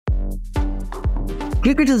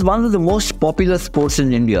Cricket is one of the most popular sports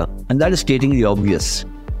in India, and that is stating the obvious.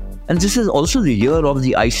 And this is also the year of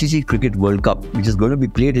the ICC Cricket World Cup, which is going to be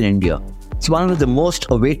played in India. It's one of the most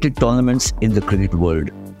awaited tournaments in the cricket world.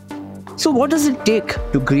 So what does it take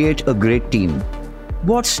to create a great team?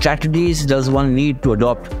 What strategies does one need to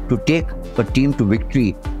adopt to take a team to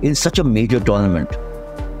victory in such a major tournament?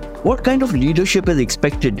 What kind of leadership is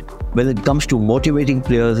expected when it comes to motivating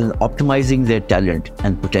players and optimizing their talent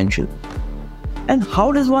and potential? And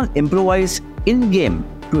how does one improvise in-game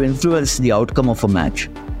to influence the outcome of a match?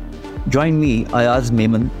 Join me, Ayaz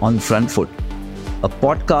Memon, on FRONTFOOT, a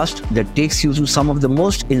podcast that takes you to some of the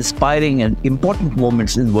most inspiring and important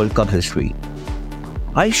moments in World Cup history.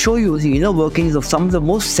 I show you the inner workings of some of the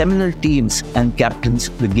most seminal teams and captains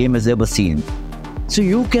the game has ever seen, so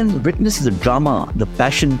you can witness the drama, the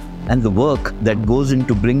passion, and the work that goes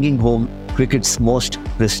into bringing home cricket's most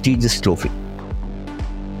prestigious trophy.